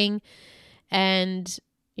happening? And,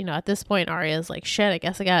 at this point, Arya's like, shit, I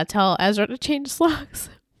guess I got to tell Ezra to change his locks.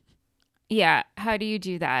 Yeah. How do you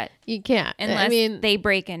do that? You can't. Unless they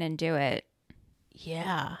break in and do it.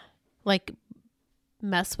 Yeah. Like,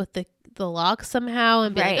 mess with the locks somehow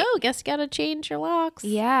and be like, oh, guess you got to change your locks.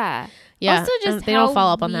 Yeah. Yeah. Also, just they don't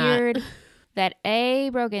follow up on that. That A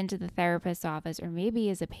broke into the therapist's office, or maybe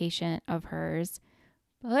is a patient of hers,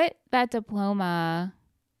 put that diploma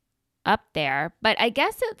up there. But I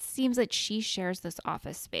guess it seems like she shares this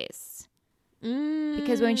office space.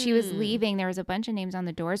 Because when she was leaving, there was a bunch of names on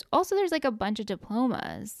the doors. Also, there's like a bunch of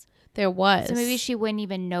diplomas. There was. So maybe she wouldn't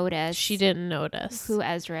even notice. She didn't notice who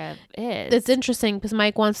Ezra is. It's interesting because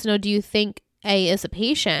Mike wants to know, do you think A is a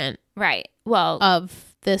patient? Right. Well,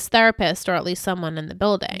 of this therapist, or at least someone in the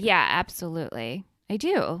building. Yeah, absolutely. I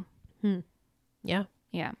do. Yeah.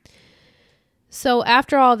 Yeah. So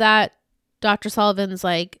after all that, Dr. Sullivan's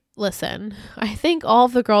like, listen, I think all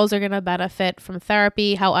of the girls are going to benefit from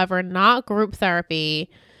therapy. However, not group therapy,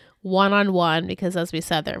 one-on-one, because as we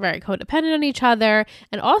said, they're very codependent on each other.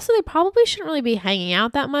 And also they probably shouldn't really be hanging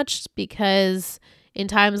out that much because in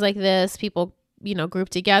times like this, people, group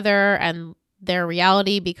together and their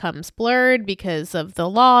reality becomes blurred because of the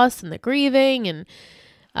loss and the grieving.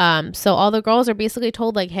 And so all the girls are basically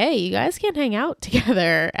told like, hey, you guys can't hang out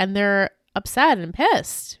together. And they're upset and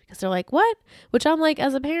pissed because they're like, what? Which I'm like,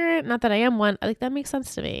 as a parent, not that I am one, I think that makes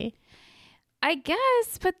sense to me. I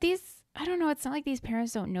guess, but I don't know. It's not like these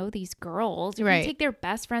parents don't know these girls. You can take their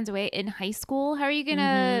best friends away in high school. How are you going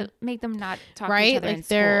to make them not talk to each other in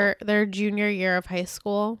school? Their junior year of high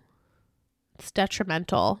school. It's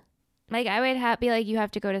detrimental. Like, I would be like, you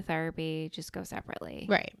have to go to therapy. Just go separately.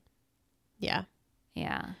 Right. Yeah.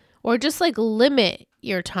 Yeah. Or just like limit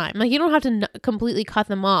your time. Like, you don't have to completely cut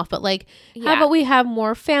them off, but like, how about we have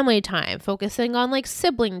more family time, focusing on like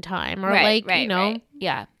sibling time or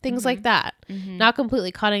yeah, things like that. Not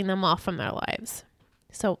completely cutting them off from their lives.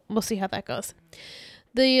 So we'll see how that goes.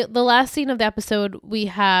 The last scene of the episode, we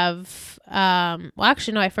have,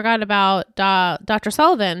 I forgot about Dr.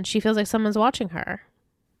 Sullivan. She feels like someone's watching her.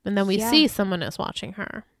 And then we see someone is watching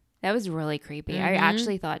her. That was really creepy. I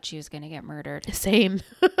actually thought she was going to get murdered. Same.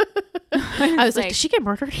 I was like, did she get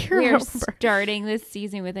murdered here? We're starting this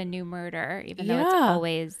season with a new murder, even though it's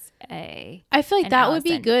always I feel like that would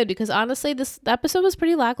be good because honestly, the episode was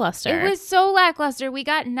pretty lackluster. It was so lackluster. We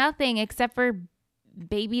got nothing except for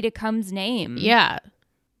Baby to Come's name. Yeah.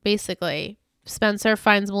 Basically, Spencer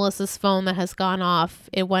finds Melissa's phone that has gone off.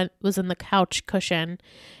 It was in the couch cushion.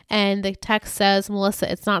 And the text says,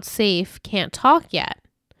 Melissa, it's not safe. Can't talk yet.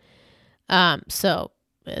 So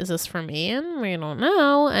is this from Ian? We don't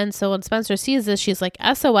know. And so when Spencer sees this, she's like,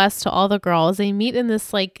 SOS to all the girls. They meet in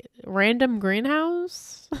this like random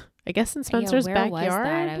greenhouse, I guess in Spencer's backyard. Where was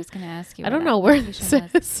that? I was going to ask you. I don't know where this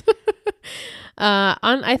is.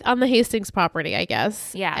 on the Hastings property, I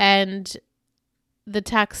guess. Yeah. And the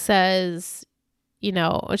text says, you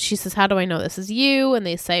know, she says, how do I know this is you? And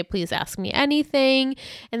they say, please ask me anything.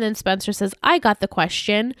 And then Spencer says, I got the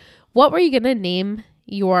question. What were you going to name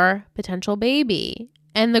your potential baby?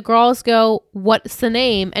 And the girls go, what's the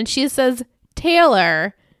name? And she says,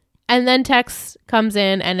 Taylor. And then text comes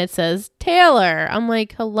in and it says, Taylor. I'm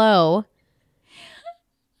like, hello.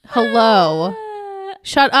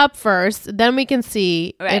 Shut up first. Then we can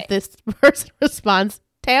see if this person responds,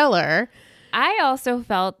 Taylor. I also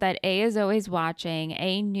felt that A is always watching.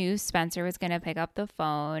 A knew Spencer was going to pick up the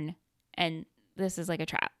phone, and this is like a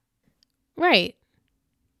trap. Right.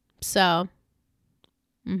 So,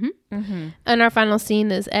 And our final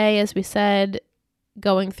scene is A, as we said,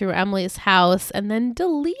 going through Emily's house and then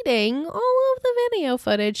deleting all of the video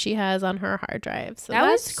footage she has on her hard drive. So that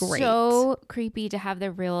that's was great. so creepy to have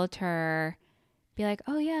the realtor be like,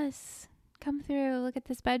 oh, yes, come through. Look at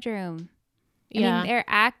this bedroom. I mean, they're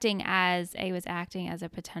acting as A was acting as a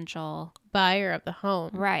potential buyer of the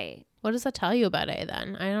home. Right. What does that tell you about A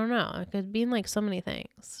then? I don't know. It could mean like so many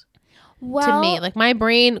things. Well, to me, like my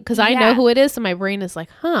brain, because I know who it is, so my brain is like,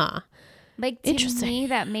 huh. Like, to me,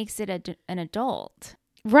 that makes it an adult.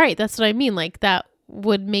 Right. That's what I mean. Like, that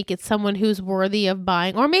would make it someone who's worthy of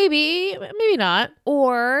buying. Or maybe not.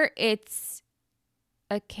 Or it's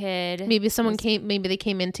a kid. Maybe maybe they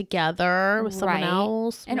came in together with someone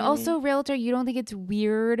else. And maybe. also, realtor, you don't think it's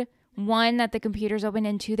weird, one, that the computer's open,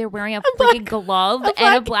 and two, they're wearing a freaking glove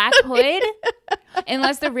and a black hood?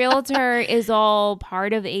 Unless the realtor is all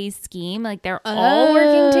part of a scheme. Like, they're all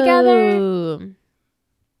working together.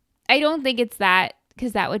 I don't think it's that,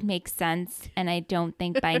 because that would make sense. And I don't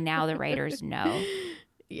think by now the writers know.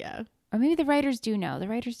 Yeah. Or maybe the writers do know. The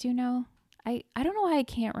writers do know. I don't know why I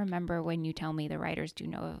can't remember when you tell me the writers do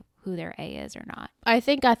know who their A is or not. I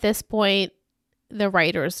think at this point, the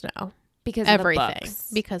writers know. Because everything. Of the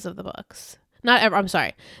books. Because of the books. I'm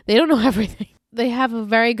sorry. They don't know everything. They have a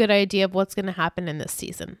very good idea of what's going to happen in this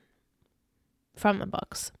season from the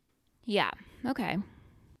books. Yeah. Okay.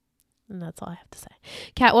 And that's all I have to say.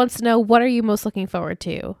 Kat wants to know, what are you most looking forward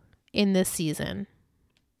to in this season?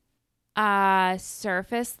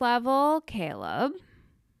 Surface level, Caleb.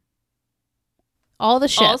 All the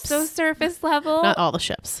ships. Also surface level. Not all the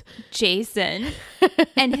ships. Jason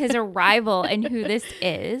and his arrival and who this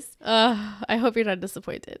is. I hope you're not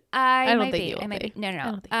disappointed. I don't think you will be.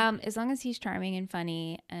 No. As long as he's charming and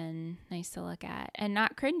funny and nice to look at and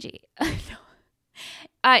not cringy.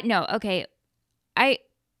 No. Okay.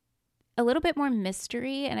 A little bit more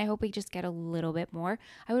mystery, and I hope we just get a little bit more.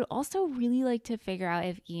 I would also really like to figure out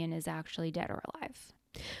if Ian is actually dead or alive.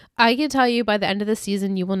 I can tell you by the end of the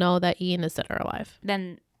season, you will know that Ian is dead or alive.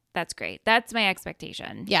 Then that's great. That's my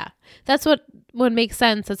expectation. Yeah. That's what would make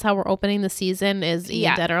sense. That's how we're opening the season, is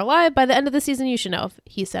Ian dead or alive. By the end of the season, you should know if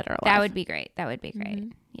he's dead or alive. That would be great. Mm-hmm.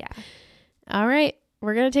 Yeah. All right.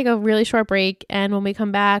 We're going to take a really short break, and when we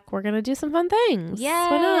come back, we're going to do some fun things. Yay!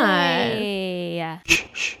 Why not?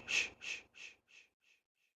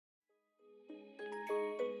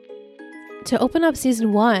 To open up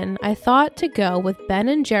season 1, I thought to go with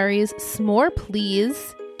Ben & Jerry's S'more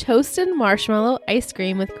Please toasted marshmallow ice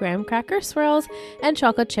cream with graham cracker swirls and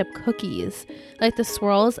chocolate chip cookies. Like the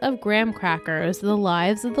swirls of graham crackers, the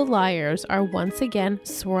lives of the liars are once again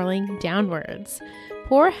swirling downwards.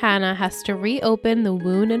 Poor Hannah has to reopen the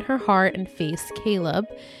wound in her heart and face Caleb.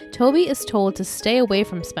 Toby is told to stay away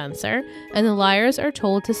from Spencer, and the liars are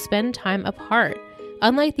told to spend time apart.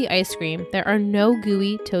 Unlike the ice cream, there are no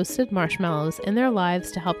gooey toasted marshmallows in their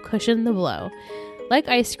lives to help cushion the blow. Like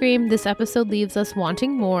ice cream, this episode leaves us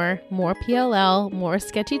wanting more PLL, more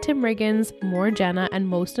sketchy Tim Riggins, more Jenna, and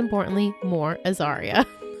most importantly, more Azaria.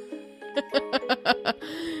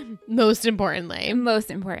 Most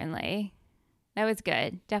importantly. That was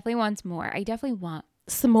good. Definitely wants more. I definitely want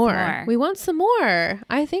some more. We want some more.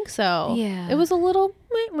 I think so. Yeah. It was a little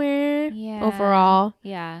overall.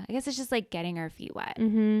 Yeah. I guess it's just like getting our feet wet.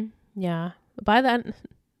 Mm-hmm. Yeah. By then,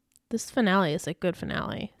 this finale is a good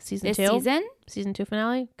finale. Season 2? Season 2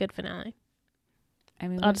 finale? Good finale. I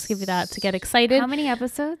mean, I'll just give you that to get excited. How many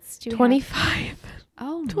episodes do we 25. have?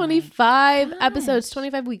 Oh, 25 episodes,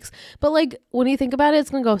 25 weeks. But like, when you think about it, it's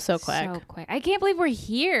going to go so quick. So quick. I can't believe we're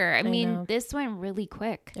here. I mean, know. This went really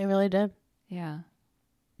quick. It really did. Yeah.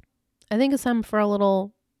 I think it's time for a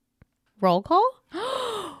little roll call.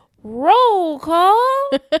 Roll call.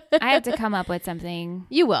 I have to come up with something.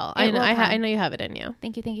 You will. I know you have it in you.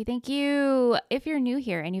 Thank you. If you're new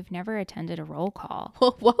here and you've never attended a roll call,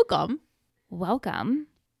 well, welcome.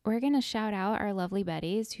 We're going to shout out our lovely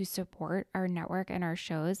Betties who support our network and our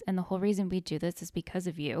shows. And the whole reason we do this is because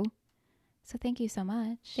of you. So thank you so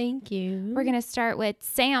much. Thank you. We're going to start with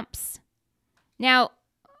Samps. Now,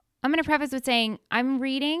 I'm going to preface with saying I'm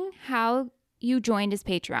reading how you joined as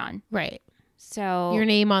Patreon. Right. So Your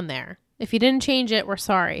name on there. If you didn't change it, we're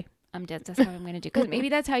sorry. that's how I'm going to do. Because maybe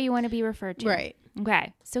that's how you want to be referred to. Right.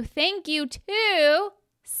 Okay. So thank you to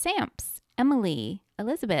Samps, Emily,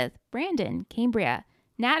 Elizabeth, Brandon, Cambria,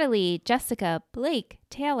 Natalie, Jessica, Blake,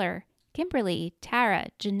 Taylor, Kimberly, Tara,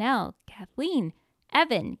 Janelle, Kathleen,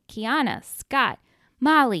 Evan, Kiana, Scott,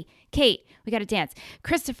 Molly, Kate, we got to dance,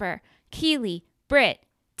 Christopher, Keely, Britt,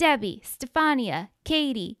 Debbie, Stefania,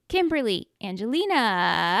 Katie, Kimberly,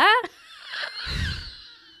 Angelina,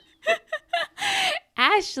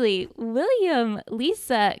 Ashley, William,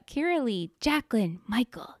 Lisa, Kiralee, Jacqueline,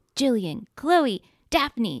 Michael, Jillian, Chloe,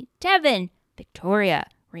 Daphne, Devin, Victoria,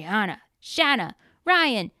 Rihanna, Shanna,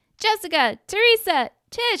 Ryan, Jessica, Teresa,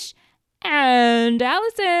 Tish, and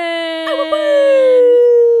Allison.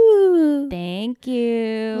 Thank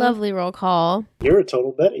you. Lovely roll call. You're a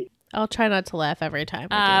total Betty. I'll try not to laugh every time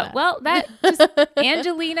I do that. Well, that just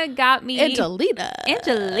Angelina got me. Angelina.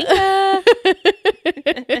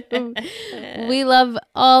 We love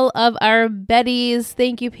all of our Betties.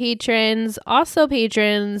 Thank you, patrons. Also,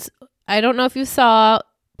 patrons, I don't know if you saw,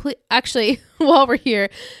 actually, while we're here,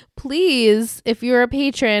 please, if you're a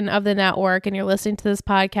patron of the network and you're listening to this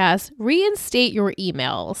podcast, reinstate your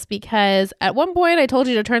emails, because at one point I told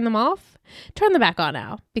you to turn them off. Turn them back on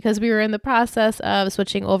now, because we were in the process of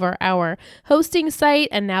switching over our hosting site,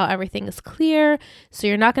 and now everything is clear. So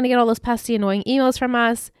you're not going to get all those pesky, annoying emails from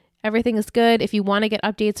us. Everything is good. If you want to get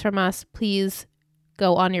updates from us, please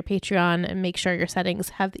go on your Patreon and make sure your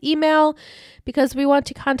settings have the email, because we want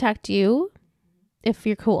to contact you if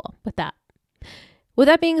you're cool with that. With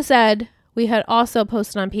that being said, we had also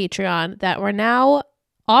posted on Patreon that we're now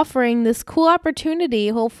offering this cool opportunity.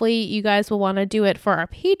 Hopefully you guys will want to do it for our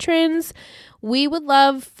patrons. We would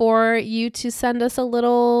love for you to send us a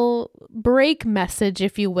little break message,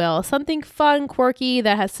 if you will. Something fun, quirky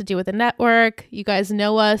that has to do with the network. You guys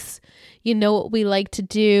know us. You know what we like to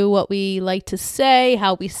do, what we like to say,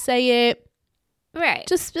 how we say it. Right.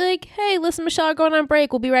 Just be like, hey, listen, Michelle, we're going on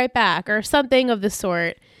break. We'll be right back, or something of the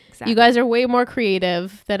sort. Exactly. You guys are way more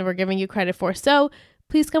creative than we're giving you credit for. So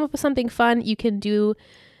please come up with something fun. You can do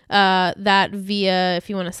that via, if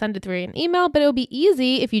you want to send it through an email, but it'll be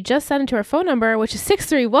easy if you just send it to our phone number, which is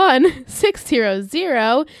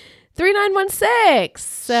 631-600-3916.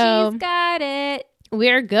 So she's got it.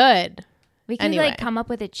 we're good. We can Anyway. like come up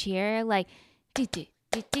with a cheer, like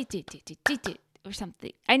or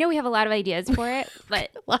something. I know we have a lot of ideas for it, but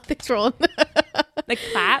A lot of things rolling. the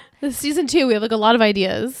clap, This season 2, we have like a lot of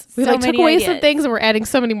ideas. We So like took many away some ideas. things and we're adding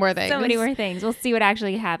so many more things. so many more things. We'll see what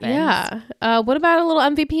actually happens. Yeah. What about a little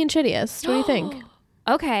MVP and shittiest? What do you think?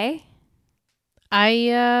 Okay. My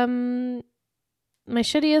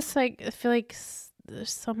shittiest, like, I feel like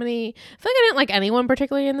there's so many. I feel like I didn't like anyone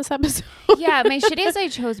particularly in this episode. Yeah, my shittiest, I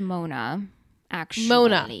chose Mona. Actually,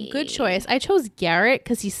 Mona, good choice. I chose Garrett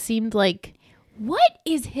because he seemed like. What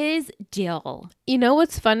is his deal? You know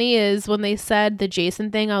what's funny is when they said the Jason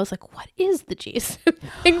thing, I was like, what is the Jason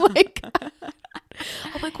thing? Like,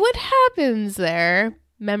 I'm like, what happens there?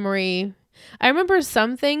 Memory. I remember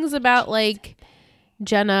some things about like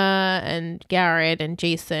Jenna and Garrett and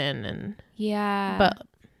Jason, and Yeah. but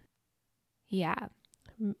yeah,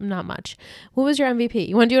 not much. What was your MVP?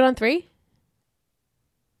 You want to do it on 3?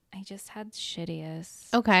 I just had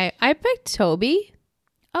shittiest. Okay. I picked Toby.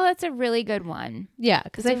 Oh, that's a really good one. Yeah,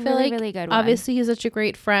 because I It's a feel really, like really good one. obviously he's such a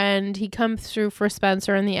great friend. He comes through for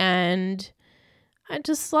Spencer in the end. I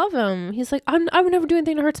just love him. He's like, I would never do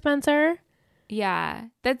anything to hurt Spencer. Yeah,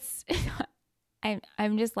 that's.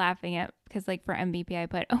 I'm just laughing at because like for MVP I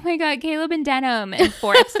put, oh my god, Caleb in denim and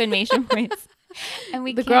 4 exclamation points. And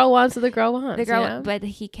we The can't- girl wants what the girl wants. the girl, you know? but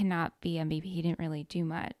he cannot be MVP. He didn't really do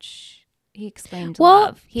much. He explained Well,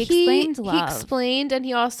 love. He explained love. He explained, and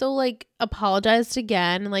he also like apologized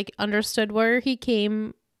again, and like understood where he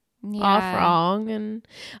came off wrong, and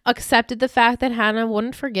accepted the fact that Hannah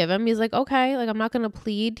wouldn't forgive him. He's like, okay, like I'm not gonna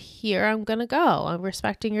plead here. I'm gonna go. I'm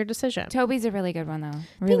respecting your decision. Toby's a really good one though.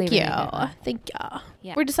 Really, Thank you. really good one. Thank you.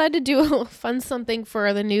 Yeah. We decided to do a little fun something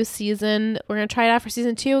for the new season. We're gonna try it out for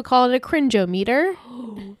season 2. We call it a cringe-o-meter.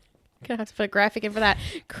 Gonna have to put a graphic in for that.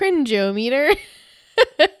 Cringe-o-meter.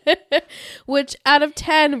 Which out of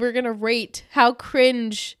 10 we're gonna rate how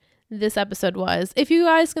cringe this episode was. If you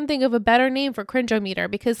guys can think of a better name for cringe-o-meter,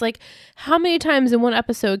 because like how many times in one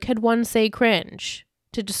episode could one say cringe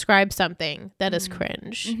to describe something that is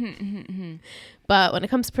cringe? But when it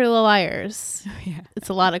comes to Pretty Little Liars, it's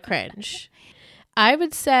a lot of cringe. I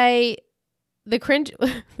would say the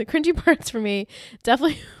cringy parts for me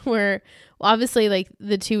definitely were obviously, like,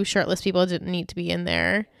 the two shirtless people didn't need to be in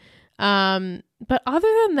there. But other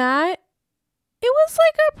than that, it was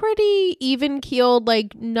like a pretty even-keeled,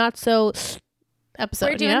 like, not so episode.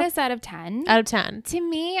 We're doing this out of 10. Out of 10. To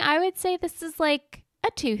me, I would say this is like a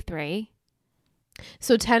 2-3.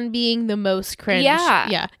 So 10 being the most cringe. Yeah.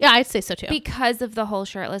 Yeah, I'd say so too. Because of the whole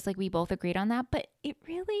shirtless, like we both agreed on that. But it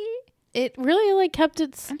really like kept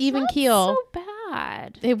its even keel. So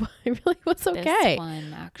bad. It really was okay. This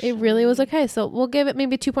one, actually. It really was okay. So we'll give it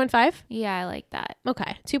maybe 2.5. Yeah, I like that.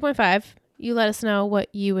 Okay, 2.5. You let us know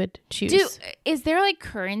what you would choose. Is there like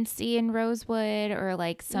currency in Rosewood or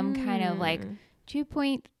like some kind of like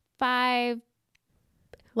 2.5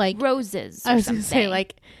 like roses? I was going to say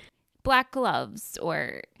like black gloves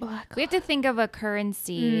or we have to think of a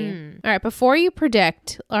currency. All right, before you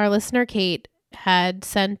predict, our listener Kate had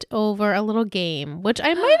sent over a little game, which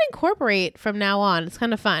I might incorporate from now on. It's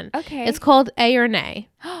kind of fun. Okay. It's called A or Nay.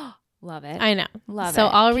 Love it. I know. Love it. So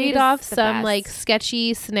I'll Kate read is off the some best. like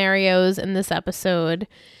sketchy scenarios in this episode.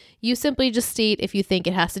 You simply just state if you think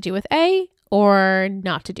it has to do with A or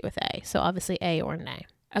not to do with A. So obviously A or nay.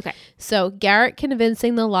 Okay. So Garrett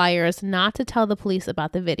convincing the liars not to tell the police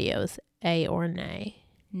about the videos. A or nay.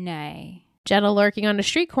 Nay. Jenna lurking on a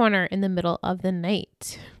street corner in the middle of the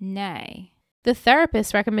night. Nay. The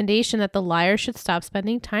therapist's recommendation that the liars should stop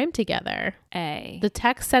spending time together. A. The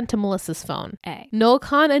text sent to Melissa's phone. A. Noel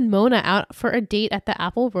Khan and Mona out for a date at the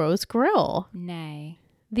Apple Rose Grill. Nay.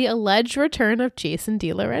 The alleged return of Jason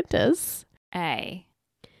De Laurentiis. A.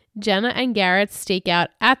 Jenna and Garrett stake out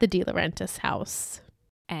at the De Laurentiis house.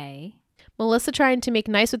 A. Melissa trying to make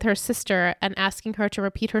nice with her sister and asking her to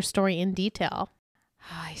repeat her story in detail.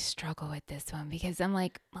 Oh, I struggle with this one because I'm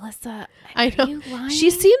like, Melissa, I know. are you lying? She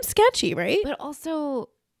seems sketchy, right? But also,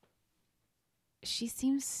 she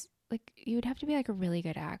seems like you would have to be like a really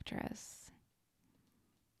good actress.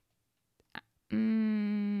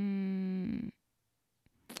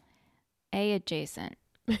 A, adjacent.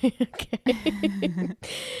 Okay.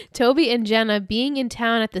 Toby and Jenna being in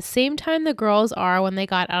town at the same time the girls are when they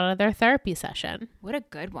got out of their therapy session. What a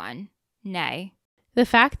good one. Nay. The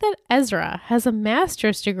fact that Ezra has a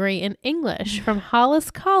master's degree in English from Hollis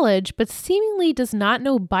College, but seemingly does not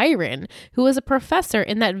know Byron, who was a professor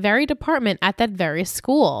in that very department at that very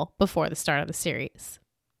school before the start of the series.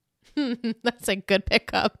 That's a good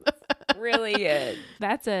pickup. Really is.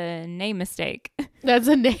 That's a name mistake. That's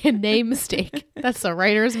a name mistake. That's the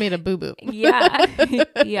writers made a boo-boo. Yeah.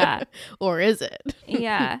 Yeah. Or is it?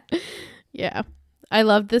 Yeah. Yeah. I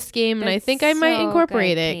love this game, and I That's think I might so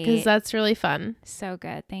incorporate good, it because Kate. that's really fun. So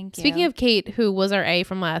good. Thank you. Speaking of Kate, who was our A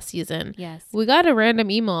from last season, yes. we got a random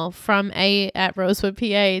email from A at Rosewood,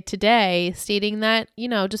 PA today stating that, you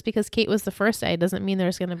know, just because Kate was the first A doesn't mean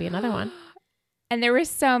there's going to be another one. And there was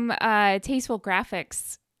some tasteful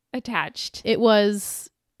graphics attached. It was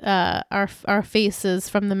our faces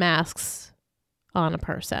from the masks on a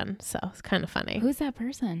person, so it's kind of funny. Who's that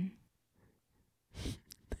person?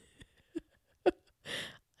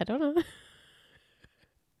 I don't know.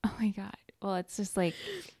 Oh my God. Well, it's just like,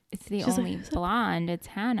 it's the She's only like- blonde. It's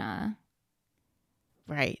Hannah.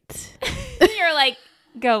 Right. You're like,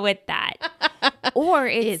 go with that. Or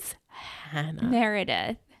it's Hannah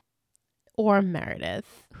Meredith. or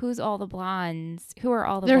Meredith. Who's all the blondes? Who are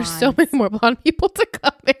all the There's blondes? so many more blonde people to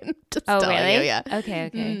come in. Just Oh, telling really? you, yeah. Okay.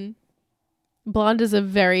 Mm. Blonde is a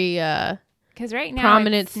very Because right now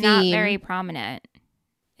prominent it's not theme. very prominent.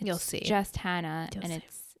 You'll It's see. just Hannah, You'll and see.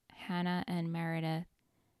 it's Hannah and Meredith,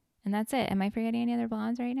 and that's it. Am I forgetting any other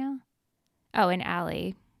blondes right now? Oh, and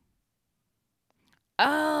Allie.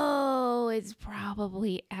 Oh, it's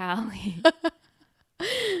probably Allie.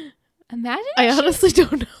 Imagine. I if honestly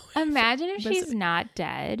don't know. Imagine if That's- she's not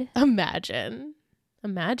dead. Imagine.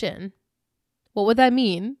 What would that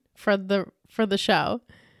mean for the show?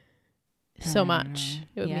 So much.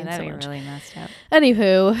 It would yeah, mean that'd so be much. really messed up.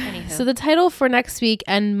 Anywho, so the title for next week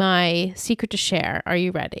and my secret to share. Are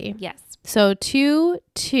you ready? Yes. So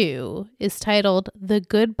 2-2 is titled The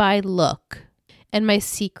Goodbye Look. And my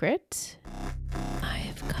secret.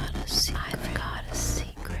 I've got a secret.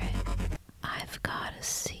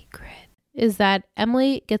 Is that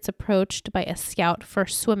Emily gets approached by a scout for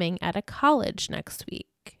swimming at a college next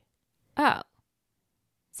week. Oh,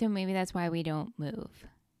 so maybe that's why we don't move.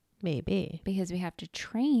 Maybe. Because we have to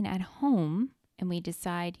train at home and we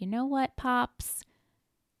decide, you know what, Pops?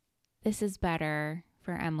 This is better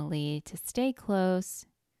for Emily to stay close.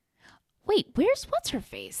 Wait, what's her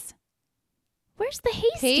face? Where's the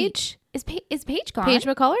hasty? Paige? Is Paige gone? Paige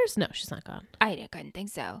McCullers? No, she's not gone. I couldn't think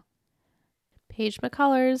so. Paige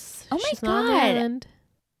McCullers. Oh my She's not on the God. island.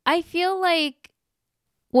 I feel like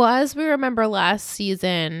Well, as we remember last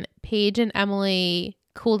season, Paige and Emily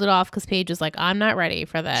cooled it off because Paige was like, I'm not ready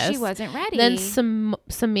for this. She wasn't ready. Then Samara,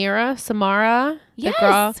 Yes. the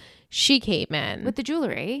girl, she came in With the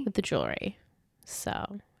jewelry.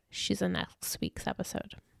 So she's in next week's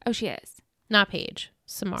episode. Oh, she is. Not Paige,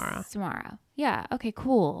 Samara. Yeah. Okay,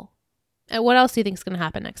 cool. And what else do you think is going to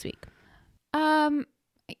happen next week?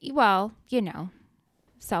 Well,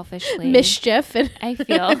 selfishly. Mischief. I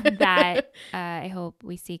feel that I hope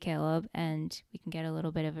we see Caleb and we can get a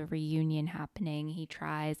little bit of a reunion happening. He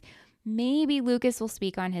tries. Maybe Lucas will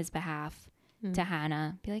speak on his behalf to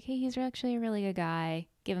Hannah. Be like, hey, he's actually a really good guy.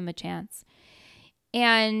 Give him a chance.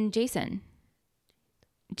 And Jason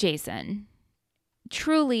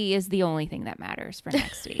truly is the only thing that matters for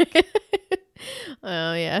next week.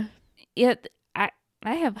 Oh, yeah.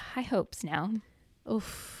 I have high hopes now.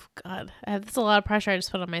 Oof, God. That's a lot of pressure I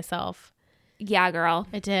just put on myself. Yeah, girl.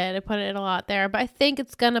 I did. I put it a lot there, but I think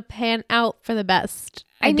it's going to pan out for the best.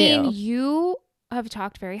 I mean, you have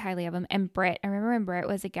talked very highly of him. And Britt, I remember when Britt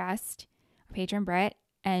was a guest, our patron Britt,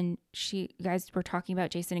 and you guys were talking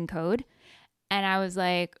about Jason and Code. And I was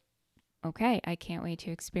like, okay, I can't wait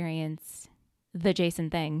to experience the Jason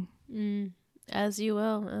thing. As you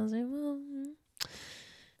will.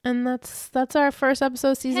 And that's our first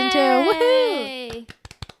episode, season 2. Hey! Woohoo!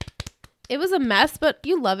 It was a mess, but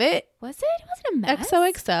you love it. Was it? It wasn't a mess.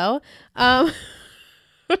 XOXO.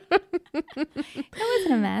 It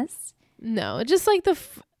wasn't a mess. No, just like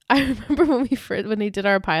I remember when they did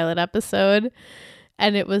our pilot episode,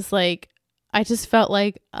 and it was like, I just felt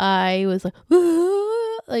like I was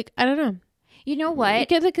like, I don't know. You know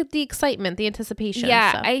what? You get the excitement, the anticipation.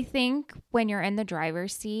 Yeah, so. I think when you're in the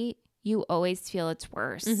driver's seat, you always feel it's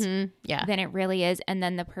worse than it really is. And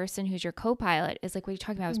then the person who's your co-pilot is like, what are you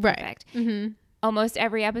talking about? It was perfect. Right. Mm-hmm. Almost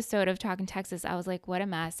every episode of Talking Texas, I was like, what a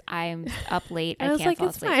mess. I'm up late. I can't like, fall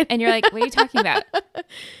it's asleep. fine. And you're like, what are you talking about?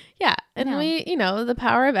 Yeah. And the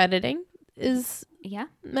power of editing is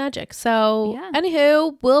magic. So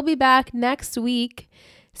anywho, we'll be back next week.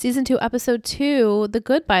 Season 2, episode 2, The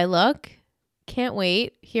Goodbye Look. Can't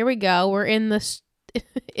wait. Here we go. We're in the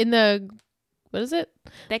what is it?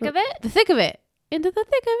 Thick of it? The thick of it. Into the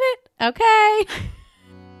thick of it. Okay.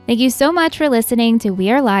 Thank you so much for listening to We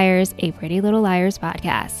Are Liars, a Pretty Little Liars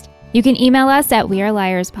podcast. You can email us at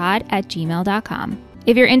weareliarspod@gmail.com.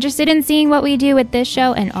 If you're interested in seeing what we do with this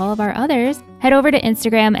show and all of our others, head over to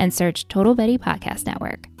Instagram and search Total Betty Podcast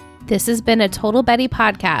Network. This has been a Total Betty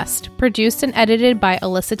podcast, produced and edited by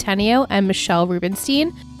Alyssa Tenio and Michelle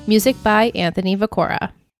Rubenstein. Music by Anthony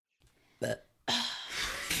Vicora.